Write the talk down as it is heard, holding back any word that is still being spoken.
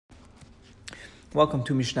Welcome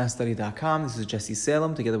to MishnahStudy.com. This is Jesse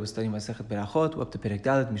Salem, together with studying Masechet Berachot. We're up to Perek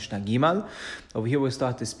Dalet, Mishnah Gimal. Over here we'll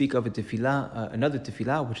start to speak of a tefillah, another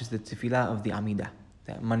tefillah, which is the tefillah of the Amidah,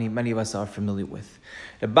 that many of us are familiar with.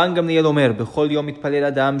 Rabban Gamliel Omer, B'chol yom mitpalel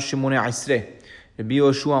adam shemone esrei. Rabbi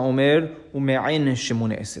Yoshua Omer, ume'in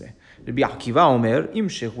shemone esrei. Rabbi Akiva Omer, im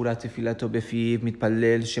shechura tefilato befiv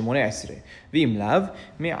mitpalel shemone esrei. V'im lav,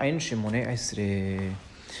 me'in shemone esrei.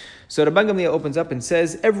 So Rabban Gamliel opens up and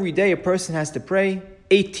says, every day a person has to pray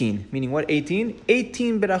 18, meaning what 18?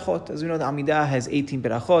 18 berachot. As we know, the Amidah has 18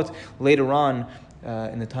 berachot. Later on,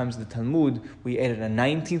 in the times of the Talmud, we added a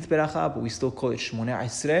 19th beracha, but we still call it Shmoneh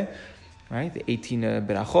Esrei, right? The 18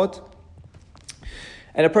 berachot.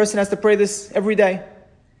 And a person has to pray this every day,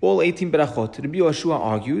 all 18 berachot. Rabbi Yoshua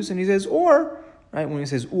argues, and he says, or, right? When he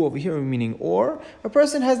says u over here, meaning or, a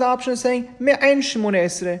person has the option of saying Me'en Shmoneh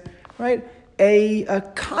Esrei, right? A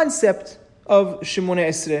concept of Shemone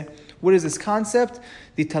Esrei. What is this concept?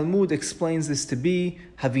 The Talmud explains this to be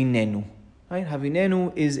Havinenu. Right?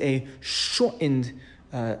 Havinenu is a shortened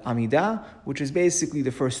Amidah, which is basically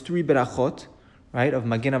the first three berachot, right, of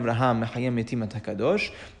Magen Avraham, Mechayem Metim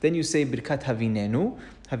HaKadosh. Then you say Birkat Havinenu.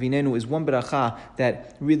 Havinenu is one beracha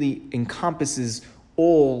that really encompasses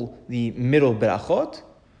all the middle berachot,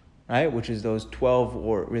 right, which is those 12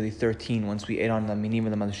 or really 13 once we add on the minim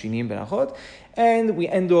and the malashinim berachot, and we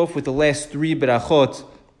end off with the last three berachot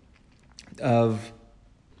of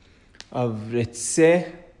Ritzeh,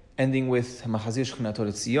 ending with Machazir Shechinato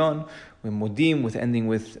Letzion, with Modim, with ending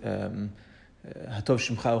with Hatov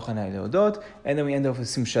Shimcha Uchanai Leodot, and then we end off with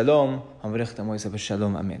Sim Shalom, Havarech Tamoyis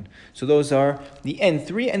Shalom, Amen. So those are the end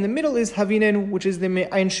three, and the middle is Havinenu, which is the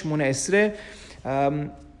Me'ain Shmoneh Esrei.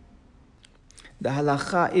 The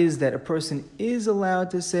halacha is that a person is allowed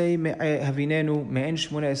to say Havinenu Me'en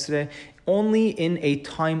Shmoneh Esrei only in a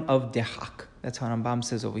time of dehak. That's how Rambam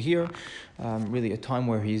says over here. Really a time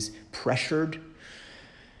where he's pressured.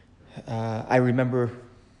 I remember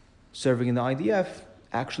serving in the IDF.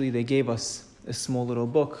 Actually, they gave us a small little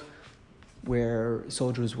book where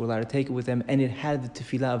soldiers were allowed to take it with them, and it had the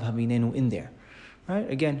tefillah of Havinenu in there. Right?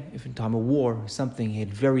 Again, if in time of war or something, he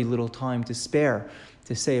had very little time to spare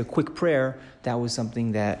to say a quick prayer, that was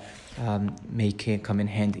something that may come in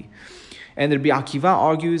handy. And Rabbi Akiva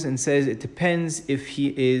argues and says it depends if he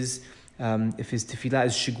is, if his tefillah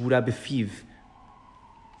is shigura befiv,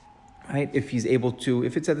 right? If he's able to,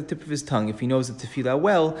 if it's at the tip of his tongue, if he knows the tefillah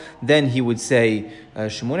well, then he would say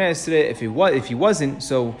Shmoneh Esrei. If he wasn't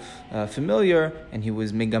so familiar and he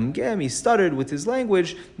was megamgem, he stuttered with his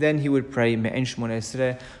language, then he would pray Me'en Shmoneh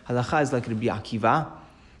Esrei. Halacha is like Rabbi Akiva.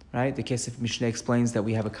 Right? The Kesef Mishneh explains that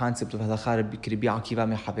we have a concept of halacha Rabbi Akiva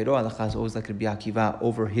mechavero. Halacha is always like Rabbi Akiva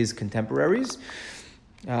over his contemporaries.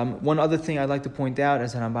 One other thing I'd like to point out,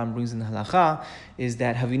 as Rambam brings in the halacha, is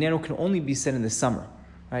that Havinenu can only be said in the summer.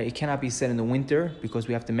 Right? It cannot be said in the winter because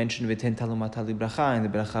we have to mention V'ten talumat bracha and the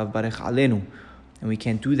bracha of Barech Alenu. And we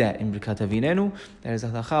can't do that in Birkat Havinenu. That is a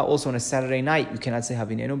halacha. Also on a Saturday night, you cannot say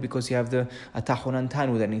Havinenu because you have the Atachonan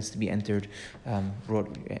Tanu that needs to be entered,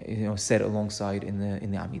 said alongside in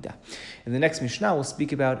the Amidah. In the next Mishnah, we'll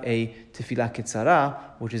speak about a Tefillah Ketzara,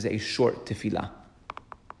 which is a short Tefillah.